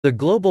The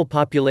global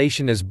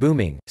population is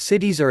booming,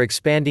 cities are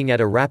expanding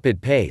at a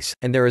rapid pace,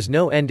 and there is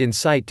no end in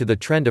sight to the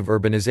trend of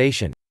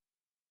urbanization.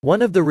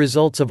 One of the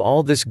results of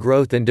all this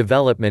growth and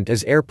development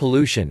is air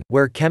pollution,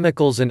 where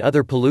chemicals and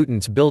other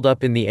pollutants build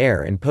up in the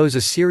air and pose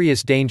a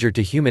serious danger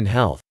to human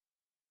health.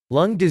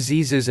 Lung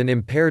diseases and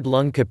impaired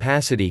lung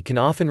capacity can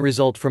often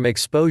result from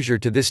exposure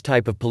to this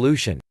type of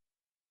pollution.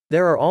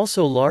 There are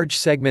also large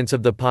segments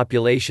of the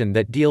population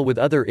that deal with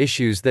other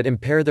issues that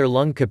impair their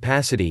lung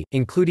capacity,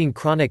 including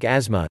chronic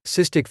asthma,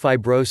 cystic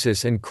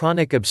fibrosis and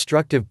chronic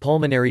obstructive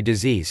pulmonary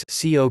disease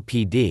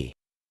 (COPD).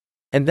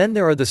 And then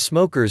there are the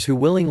smokers who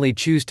willingly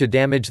choose to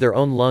damage their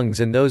own lungs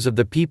and those of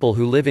the people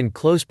who live in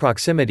close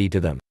proximity to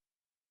them.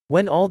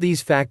 When all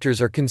these factors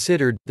are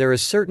considered, there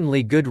is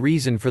certainly good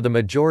reason for the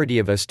majority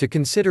of us to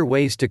consider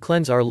ways to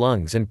cleanse our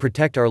lungs and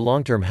protect our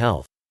long-term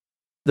health.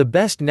 The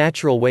best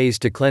natural ways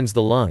to cleanse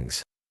the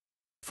lungs.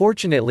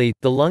 Fortunately,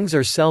 the lungs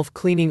are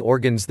self-cleaning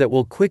organs that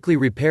will quickly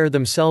repair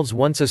themselves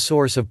once a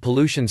source of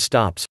pollution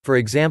stops, for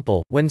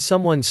example, when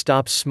someone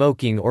stops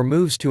smoking or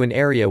moves to an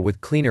area with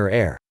cleaner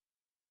air.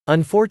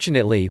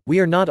 Unfortunately,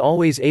 we are not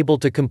always able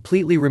to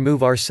completely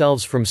remove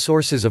ourselves from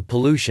sources of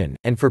pollution,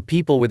 and for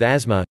people with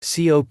asthma,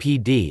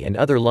 COPD and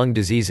other lung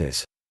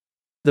diseases,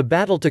 the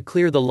battle to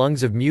clear the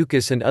lungs of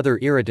mucus and other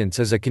irritants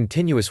is a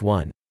continuous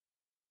one.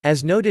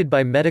 As noted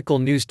by Medical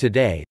News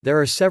Today, there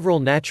are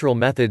several natural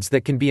methods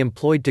that can be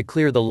employed to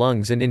clear the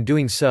lungs and in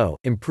doing so,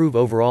 improve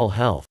overall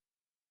health.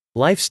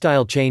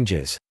 Lifestyle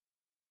changes.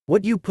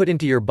 What you put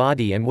into your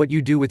body and what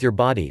you do with your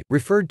body,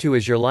 referred to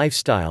as your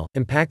lifestyle,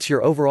 impacts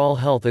your overall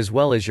health as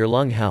well as your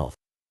lung health.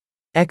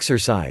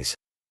 Exercise.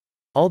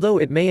 Although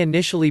it may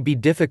initially be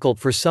difficult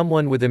for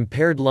someone with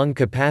impaired lung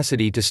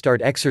capacity to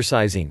start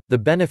exercising, the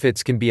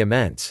benefits can be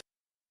immense.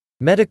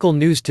 Medical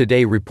News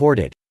Today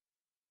reported.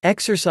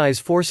 Exercise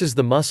forces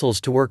the muscles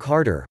to work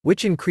harder,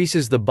 which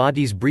increases the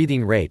body's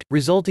breathing rate,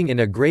 resulting in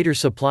a greater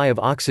supply of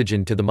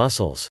oxygen to the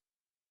muscles.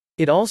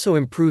 It also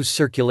improves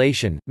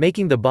circulation,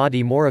 making the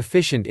body more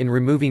efficient in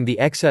removing the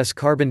excess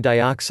carbon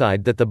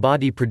dioxide that the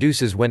body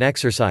produces when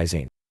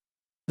exercising.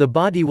 The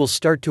body will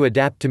start to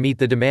adapt to meet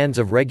the demands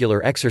of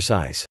regular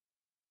exercise.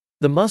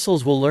 The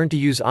muscles will learn to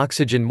use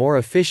oxygen more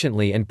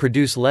efficiently and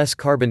produce less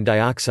carbon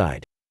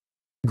dioxide.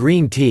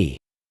 Green tea.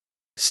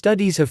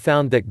 Studies have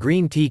found that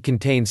green tea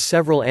contains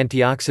several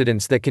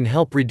antioxidants that can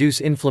help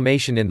reduce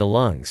inflammation in the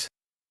lungs.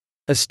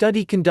 A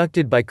study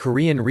conducted by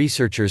Korean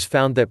researchers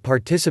found that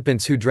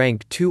participants who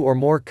drank 2 or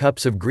more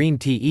cups of green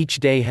tea each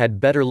day had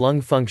better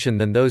lung function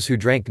than those who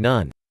drank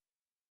none.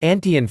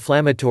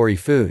 Anti-inflammatory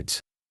foods.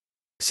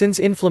 Since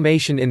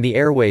inflammation in the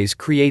airways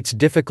creates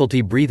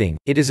difficulty breathing,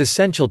 it is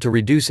essential to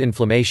reduce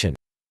inflammation.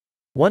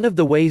 One of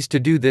the ways to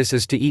do this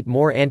is to eat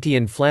more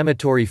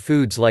anti-inflammatory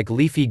foods like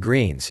leafy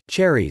greens,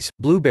 cherries,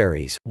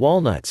 blueberries,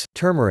 walnuts,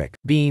 turmeric,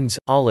 beans,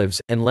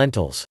 olives, and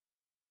lentils.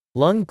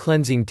 Lung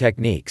cleansing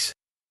techniques.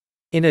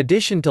 In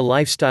addition to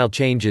lifestyle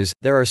changes,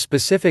 there are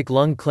specific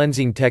lung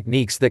cleansing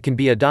techniques that can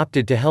be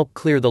adopted to help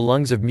clear the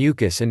lungs of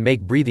mucus and make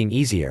breathing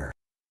easier.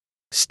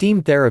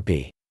 Steam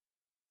therapy.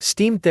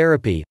 Steam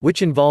therapy,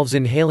 which involves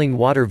inhaling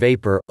water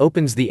vapor,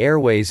 opens the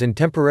airways and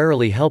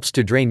temporarily helps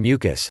to drain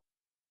mucus.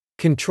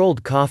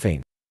 Controlled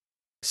coughing.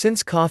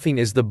 Since coughing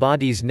is the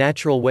body's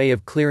natural way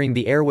of clearing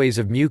the airways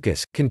of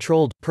mucus,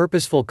 controlled,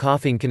 purposeful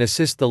coughing can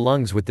assist the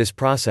lungs with this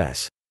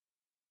process.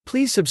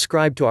 Please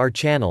subscribe to our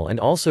channel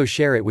and also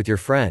share it with your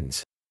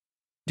friends.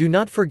 Do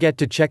not forget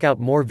to check out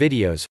more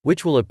videos,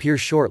 which will appear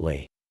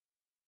shortly.